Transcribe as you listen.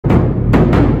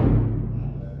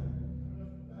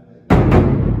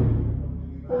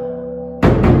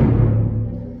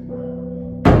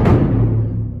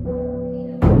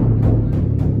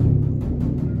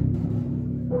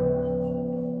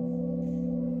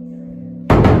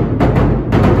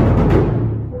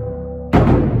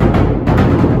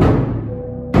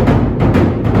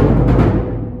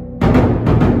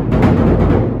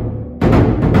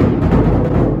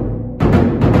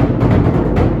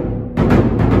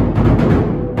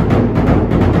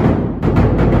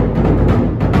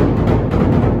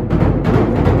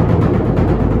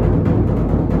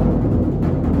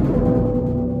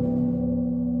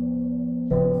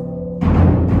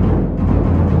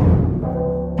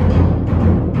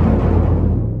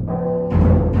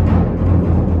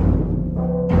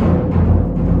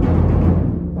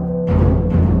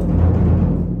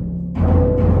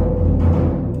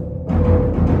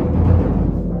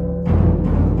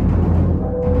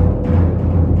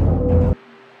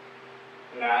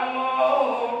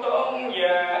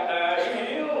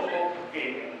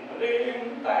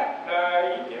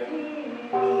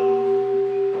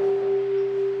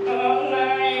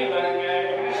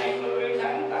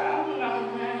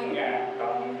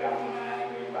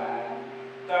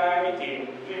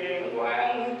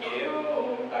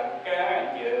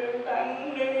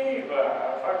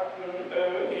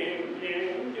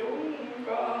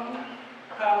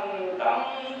tâm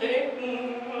thiết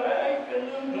lễ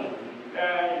kính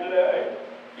đại lễ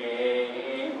chi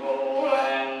vu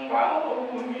lan bảo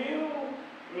hiếu,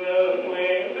 ngưỡng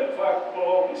nguyện Đức Phật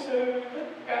Bổn Sư Thích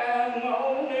Ca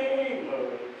Mâu Ni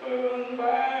mười phương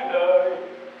ba đời,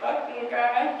 tất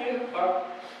cả chư Phật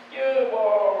chư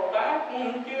Bồ Tát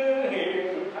chư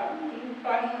Hiền Thánh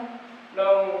Tăng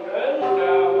đồng đến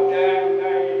đạo tràng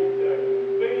này từ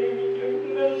bi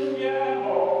chứng minh gia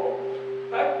hộ,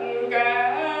 tất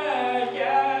cả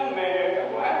cha mẹ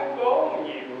quá cố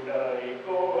nhiều đời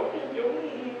của chúng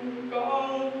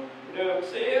con được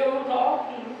siêu thoát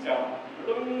trầm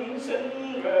luân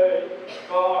sinh về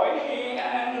cõi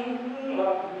an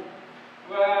lành,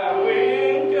 và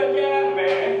nguyện cho cha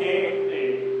mẹ hiền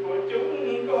tiền của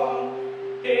chúng con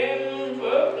thêm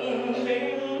phước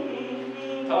thêm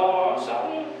thọ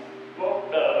sống một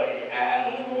đời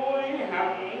an vui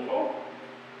hạnh phúc.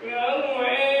 Ngưỡng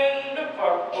nguyện Đức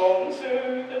Phật Bổn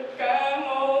Sư Thích Ca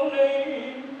Mâu Ni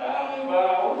tam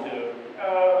bảo thường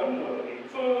ở mười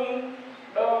phương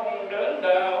đồng đến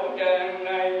đạo tràng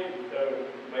này từ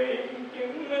bi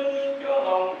chứng minh cho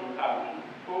lòng thành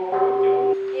của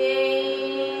chúng.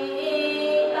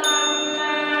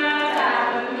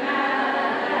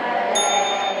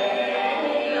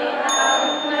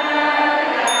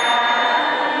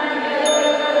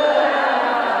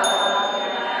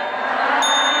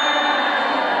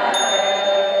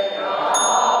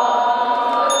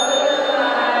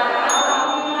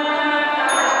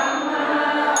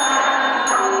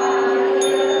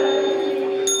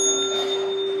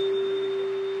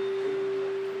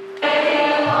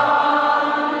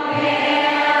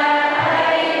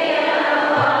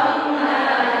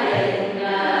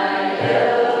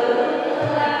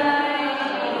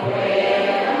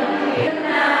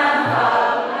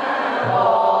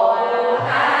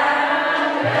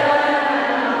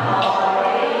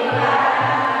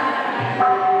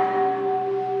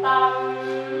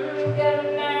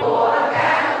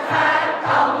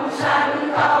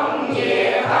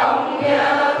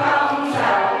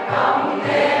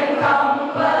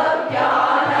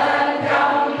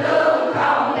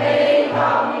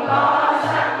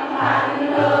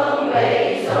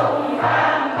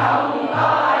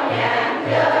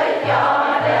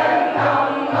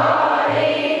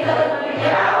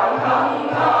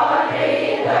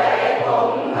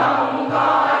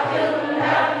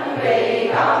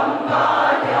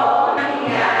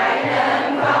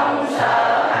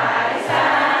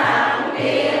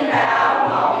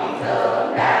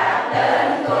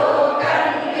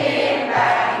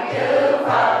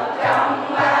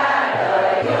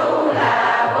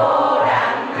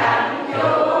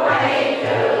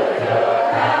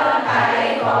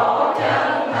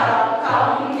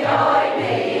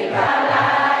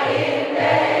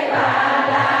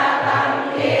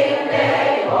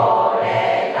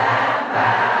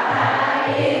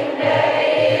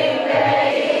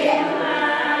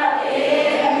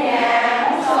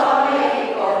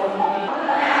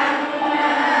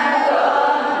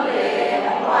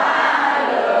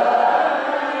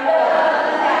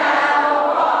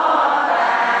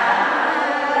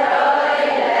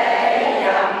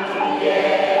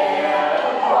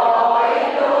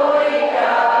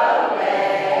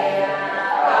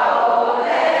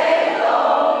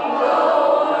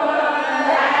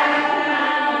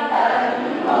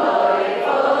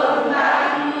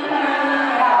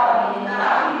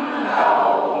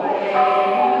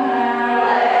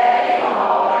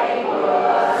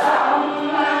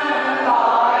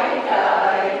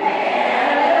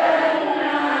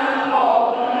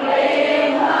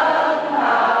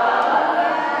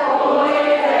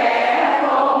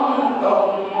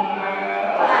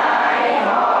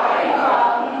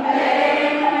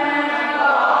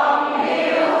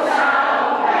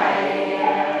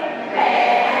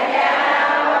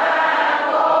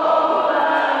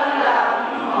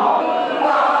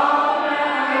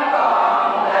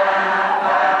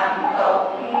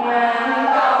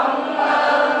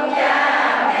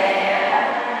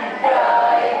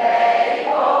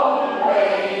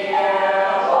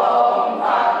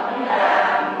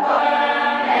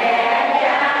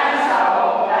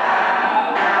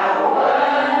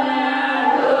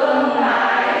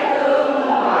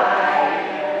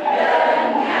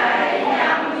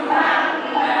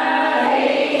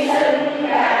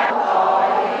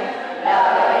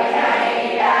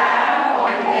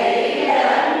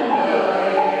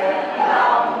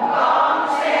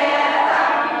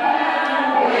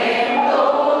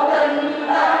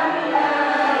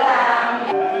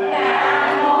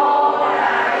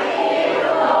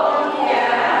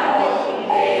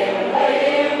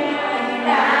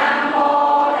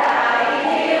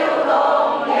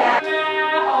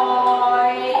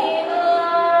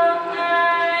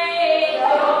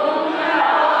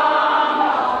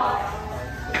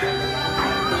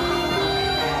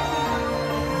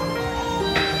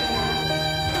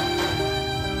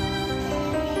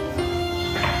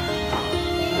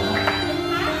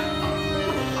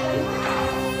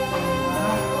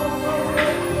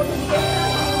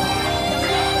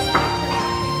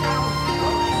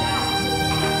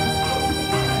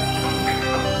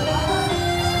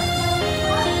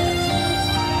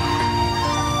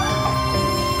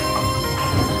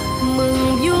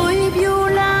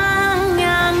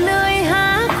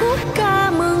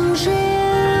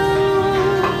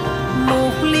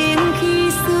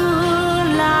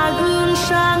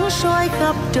 soi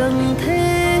khắp trần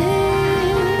thế.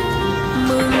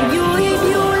 Mừng vui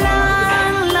Vu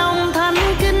Lan, lòng thành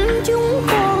kính chúng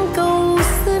con cầu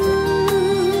xin.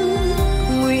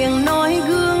 Nguyện nói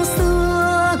gương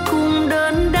xưa cùng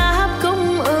đền đáp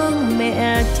công ơn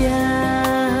mẹ cha.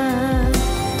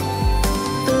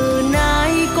 Từ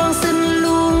nay con xin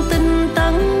luôn tinh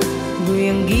tấn,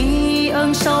 nguyện ghi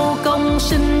ơn sâu công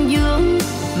sinh dưỡng.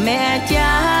 Mẹ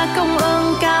cha công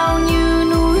ơn cao như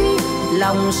núi,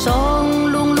 lòng son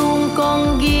luôn luôn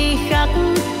con ghi khắc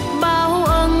báo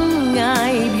ân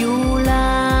ngài Vu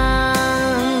Lan.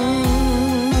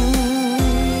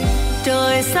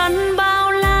 Trời xanh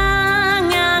bao la,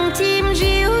 ngàn chim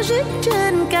ríu rít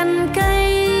trên cành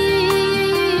cây.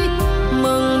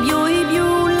 Mừng vui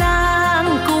Vu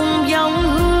Lan cùng dòng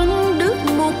hướng Đức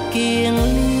Mục Kiền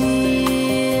Liên.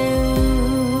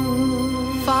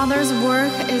 Father's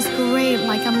work is great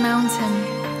like a mountain.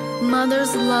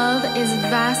 Mother's love is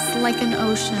vast like an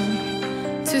ocean.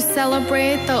 To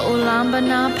celebrate the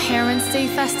Ulambana Parents' Day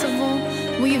Festival,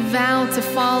 we vow to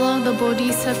follow the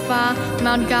Bodhisattva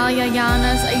Mount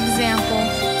Galyayana's example,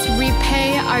 to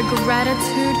repay our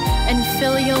gratitude and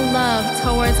filial love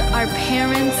towards our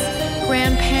parents,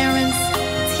 grandparents,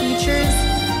 teachers,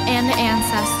 and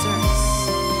ancestors.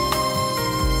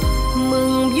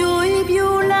 Mừng vui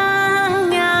Vu Lan,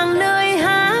 ngàn nơi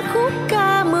hát khúc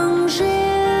ca mừng reo.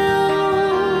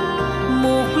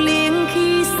 Một liên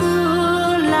khi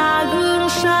xưa là gương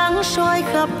sáng soi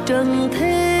khắp trần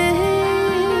thế.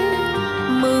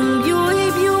 Mừng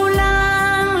vui Vu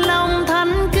Lan, lòng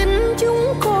thành kính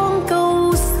chúng con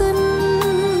cầu xin.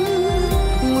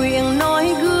 Nguyện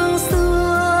nói gương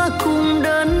xưa cùng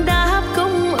đền đáp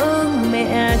công ơn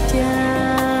mẹ cha.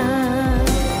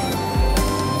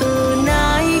 Từ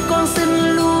nay con xin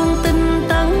luôn tinh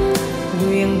tấn,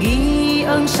 nguyện ghi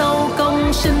ơn sâu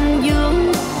công sinh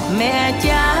dưỡng. Mẹ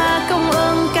cha công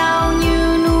ơn cao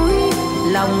như núi,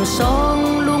 lòng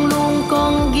son luôn luôn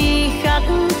con ghi khắc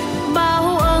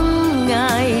báo ân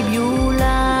ngài Vu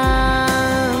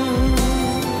Lan.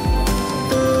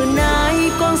 Từ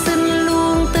nay con xin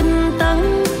luôn tinh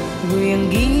tấn, nguyện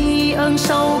ghi ơn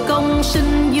sâu công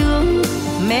sinh dưỡng.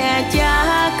 Mẹ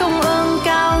cha công ơn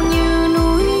cao như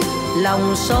núi,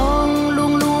 lòng son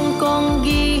luôn luôn con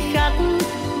ghi khắc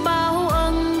báo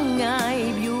ân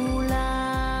ngài Vu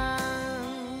Lan.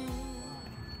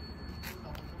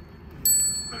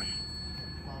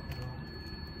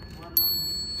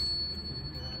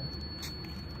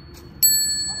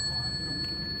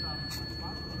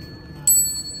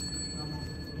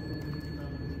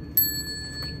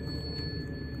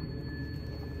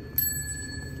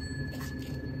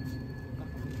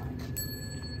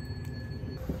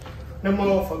 Nam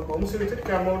mô Phật Bổn Sư Thích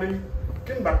Ca Mâu Ni.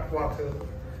 Kính bạch Hòa thượng,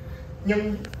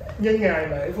 nhân ngày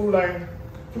lễ Vu Lan,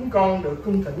 chúng con được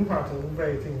cung thỉnh Hòa thượng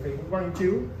về thiền viện Quang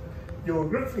Chiếu. Dù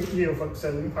rất nhiều Phật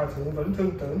sự, Hòa thượng vẫn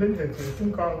thương tưởng đến thiền viện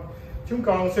chúng con. Chúng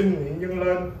con xin nguyện dâng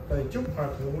lên lời chúc Hòa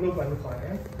thượng luôn mạnh khỏe,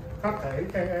 pháp thể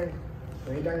an an,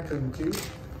 tuệ đăng thường chiếu.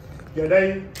 Giờ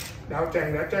đây đạo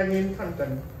tràng đã trang nghiêm thanh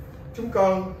tịnh, chúng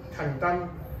con thành tâm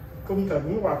cung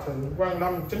thỉnh Hòa thượng Quang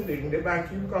Lâm chánh điện để ban cho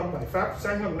chúng con bài pháp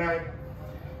sáng hôm nay.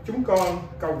 Chúng con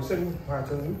cầu xin Hòa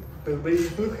thượng từ bi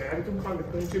hứa khẽ để chúng con được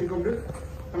tôn xưng công đức.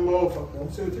 Nam mô Phật Bổn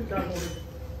Sư Thích Ca Mâu Ni.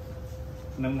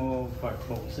 Nam mô Phật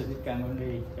Bổn Sư Thích Ca Mâu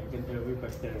Ni. Kính thưa quý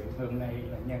Phật tử, hôm nay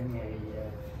là nhân ngày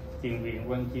Thiền viện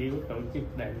Quang Chiếu tổ chức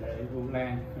đại lễ Vu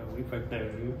Lan. Quý Phật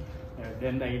tử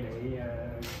đến đây để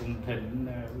cùng thỉnh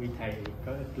quý thầy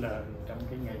có ích lời trong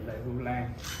cái ngày lễ Vu Lan.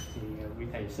 Thì quý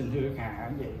thầy xin hứa hạ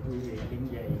vậy quý vị đứng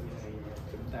dậy thì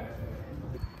chúng ta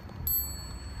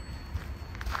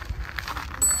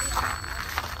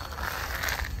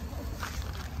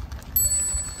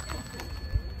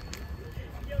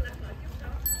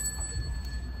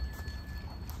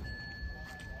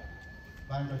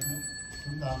ban cho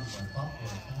chúng ta một bài pháp vào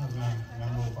sáng hôm nay. Nam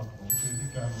mô Phật Bổn Sư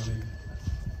Thích Ca Mâu Ni.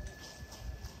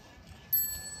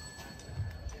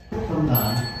 Tâm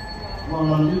đại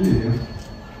Quang Lâm Chánh Điện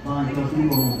ban cho chúng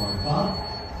con một bài pháp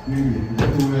nhân dịp lễ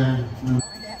Vu Lan.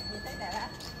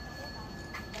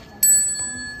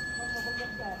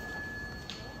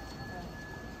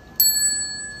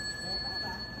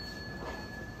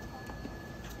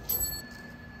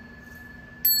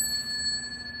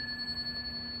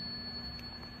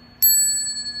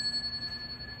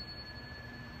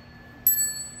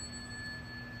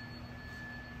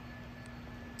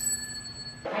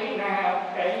 thấy ra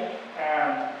cái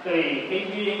tùy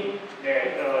cái duyên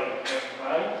để rồi mình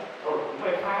mới thuận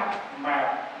với pháp,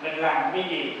 mà mình làm cái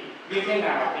gì như thế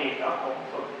nào thì nó cũng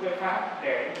thuận với pháp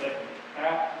để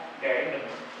mình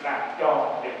làm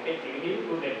tròn được cái chữ hiếu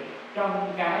của mình.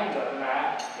 trong cái gọi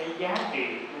là cái giá trị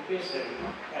của cái sự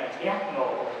giác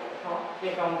ngộ thoát, chứ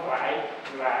không phải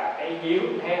là cái hiếu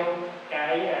theo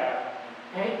cái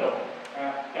thế tục.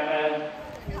 Cho nên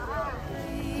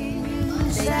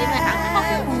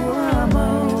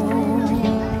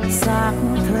xác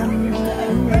thân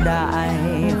đại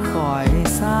khỏi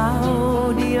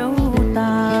sao điếu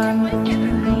tàn,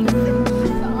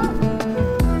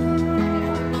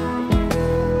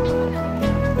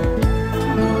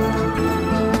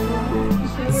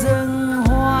 rừng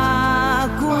hoa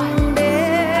cung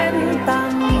đến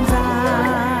tăng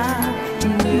già,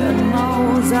 nguyện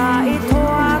mau giải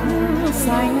thoát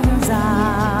sanh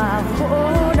già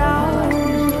khổ đau.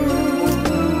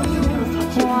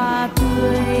 Hoa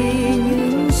tươi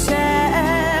nhưng sẽ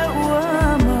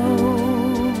úa màu,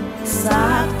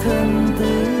 xác thân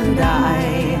tứ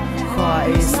đại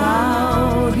khỏi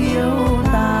sao điếu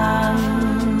tàn.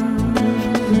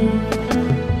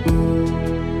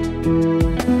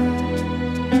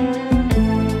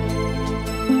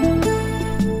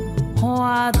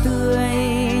 Hoa tươi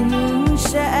nhưng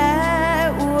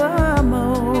sẽ úa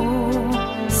màu,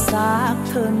 xác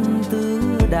thân tứ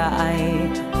đại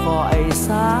khỏi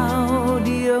sao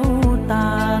điếu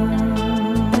tàn.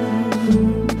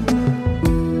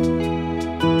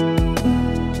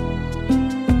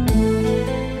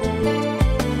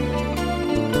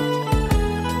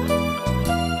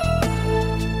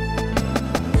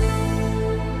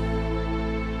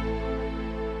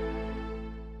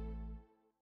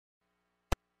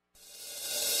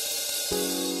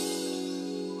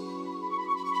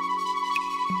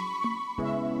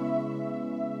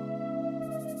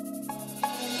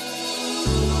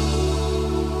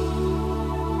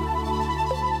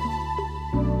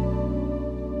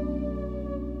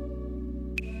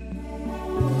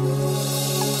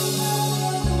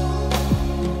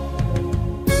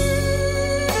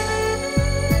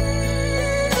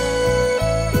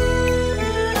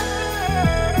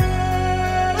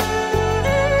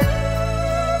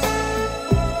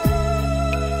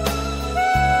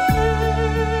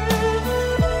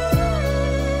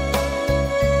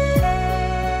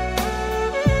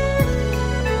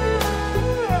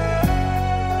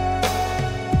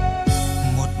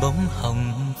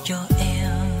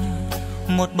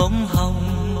 một bông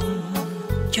hồng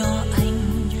cho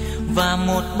anh và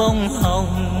một bông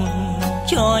hồng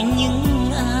cho những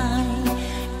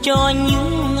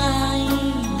ai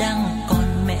đang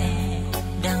còn mẹ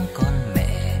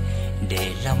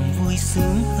để lòng vui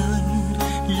sướng hơn.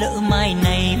 Lỡ mai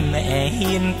này mẹ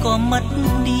hiền có mất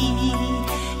đi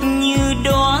như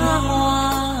đóa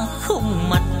hoa không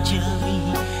mặt trời,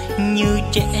 như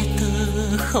trẻ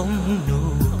thơ không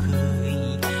nụ cười,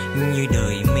 như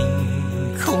đời mình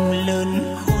không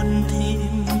lớn khôn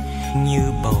thêm, như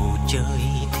bầu trời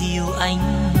thiếu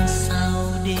ánh sao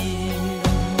đêm.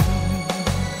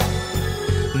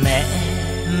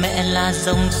 Mẹ là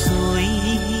dòng suối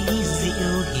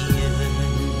dịu hiền,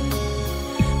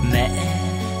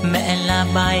 mẹ là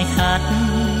bài hát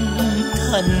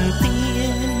thần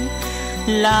tiên,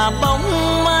 là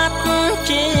bóng mát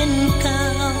trên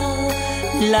cao,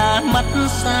 là mắt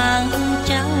sáng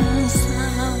trắng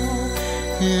sao,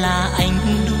 là ánh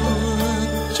đuốc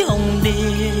trong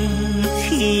đêm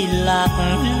khi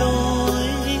lạc lối.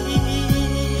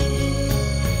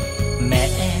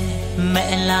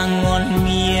 Mẹ là ngọn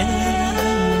nghĩa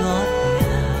ngọt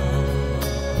ngào,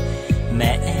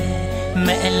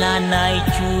 mẹ là nai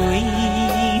chuối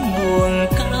buồng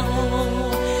cao,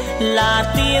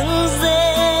 là tiếng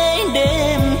dế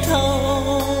đêm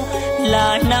thâu,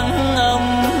 là nắng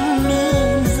ấm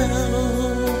nương dâu,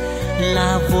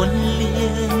 là vốn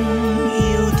liếng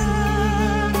yêu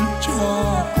thương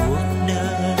cho cuộc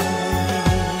đời.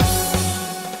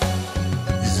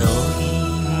 Rồi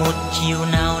một chiều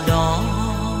nào đó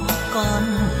con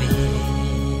về,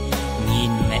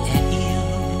 nhìn mẹ yêu,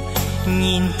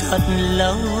 nhìn thật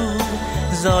lâu,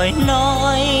 rồi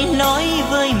nói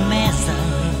với mẹ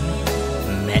rằng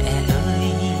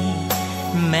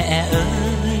mẹ ơi,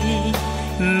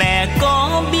 mẹ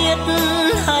có biết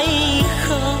hay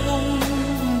không,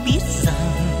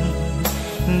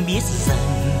 biết rằng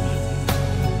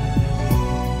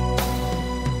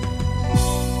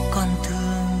con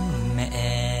thương mẹ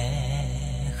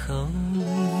không.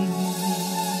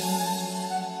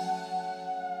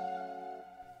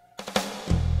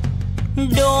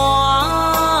 Đóa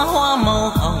hoa màu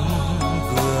hồng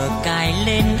vừa cài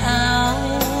lên áo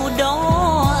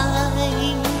đó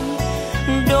anh,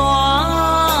 đóa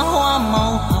hoa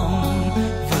màu hồng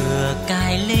vừa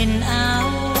cài lên áo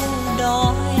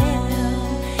đó em,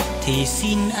 thì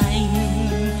xin anh,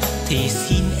 thì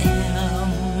xin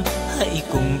em hãy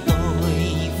cùng tôi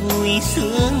vui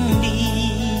sướng đi,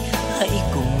 hãy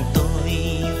cùng tôi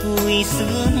vui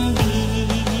sướng đi.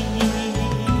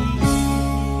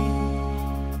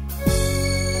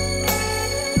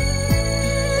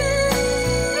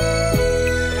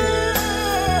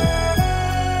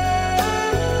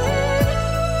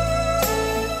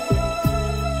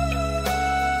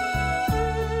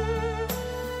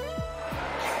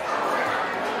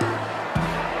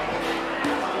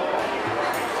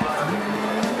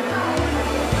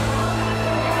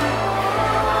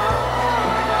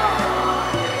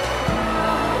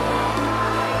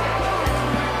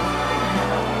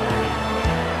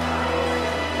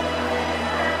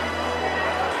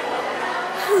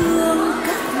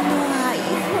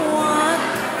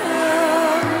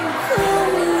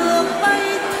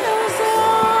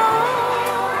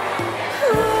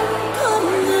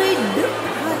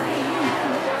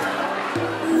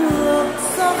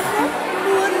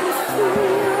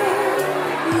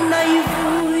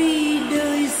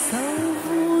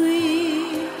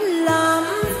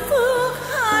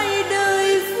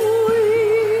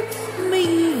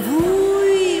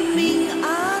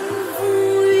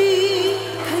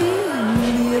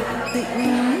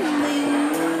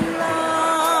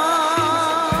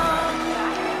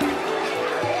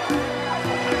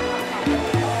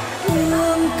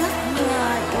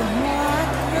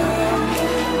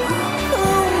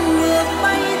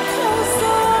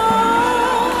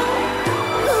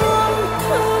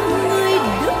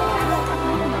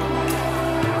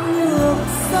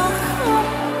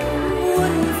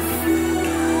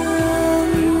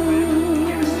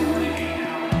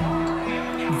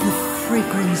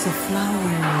 fragrance of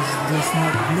flowers does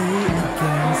not blow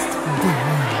against the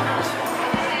wind.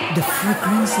 The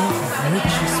fragrance of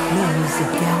riches blows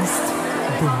against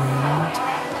the wind,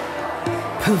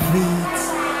 pervades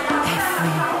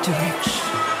every direction.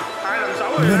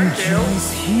 One joys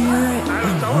here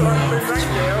and hereafter.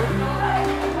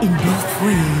 In both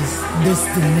ways does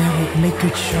the married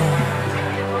maker charm.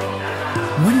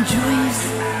 One joys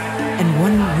and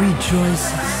one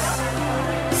rejoices,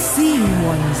 seeing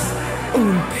one's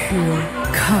own pure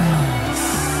colors.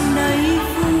 Nay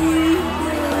vui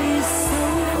đời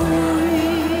sống vui,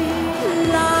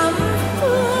 làm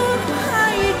phước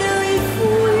hai đời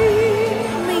vui.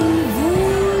 Mình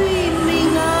vui,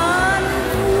 mình an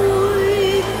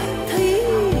vui, thấy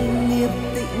nghiệp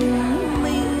tịnh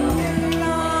mình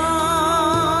làm.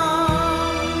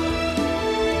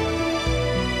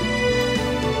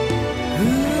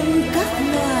 Hương các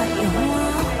loại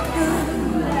hoa thơm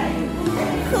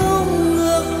không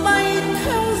ngược bay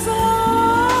theo gió,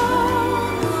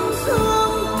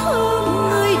 hương thơm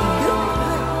người đức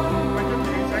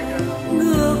hạnh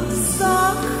ngược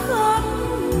gió khắp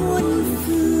muôn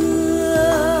phương.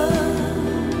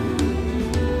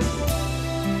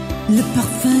 Le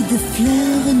parfum de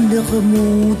fleurs ne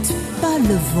remonte pas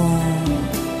le vent.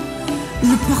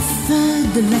 Le parfum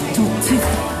de l'attentif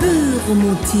peut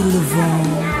remonter le vent.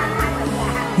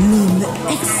 L'homme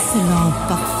excellent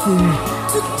parfume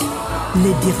toutes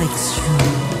les directions.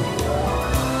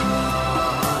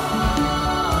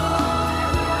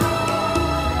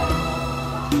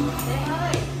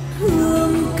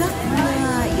 Hương các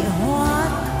loại hoa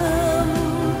thơm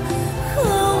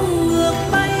không ngược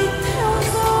bay theo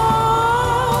gió,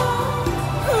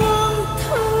 hương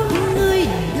thơm người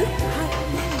đức hạnh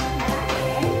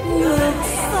ngược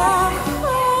gió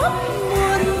khắp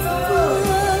muôn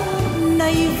phương.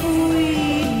 Nay vui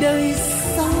đời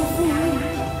sau vui,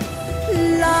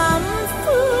 làm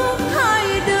phước hai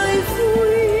đời vui.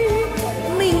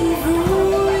 Mình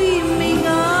vui, mình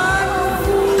an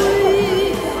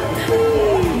vui, thấy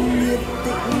nghiệp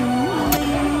tịnh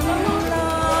mình làm.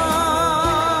 Hương các loại hoa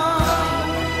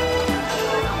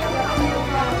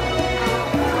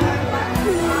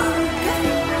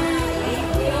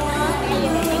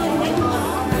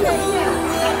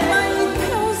thơm bay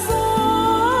theo gió,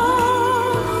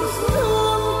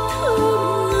 hương thơm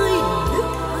người đức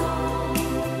hạnh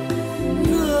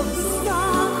ngược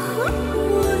gió khắp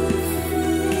muôn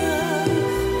phương.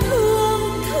 Hương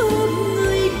thơm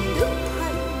người đức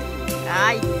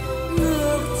hạnh ngược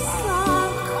gió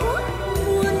khắp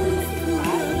muôn phương.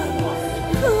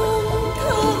 Hương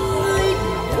thơm người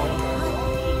đức hạnh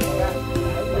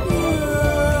ngược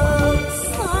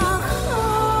gió khắp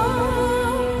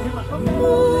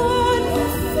muôn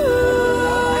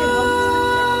phương.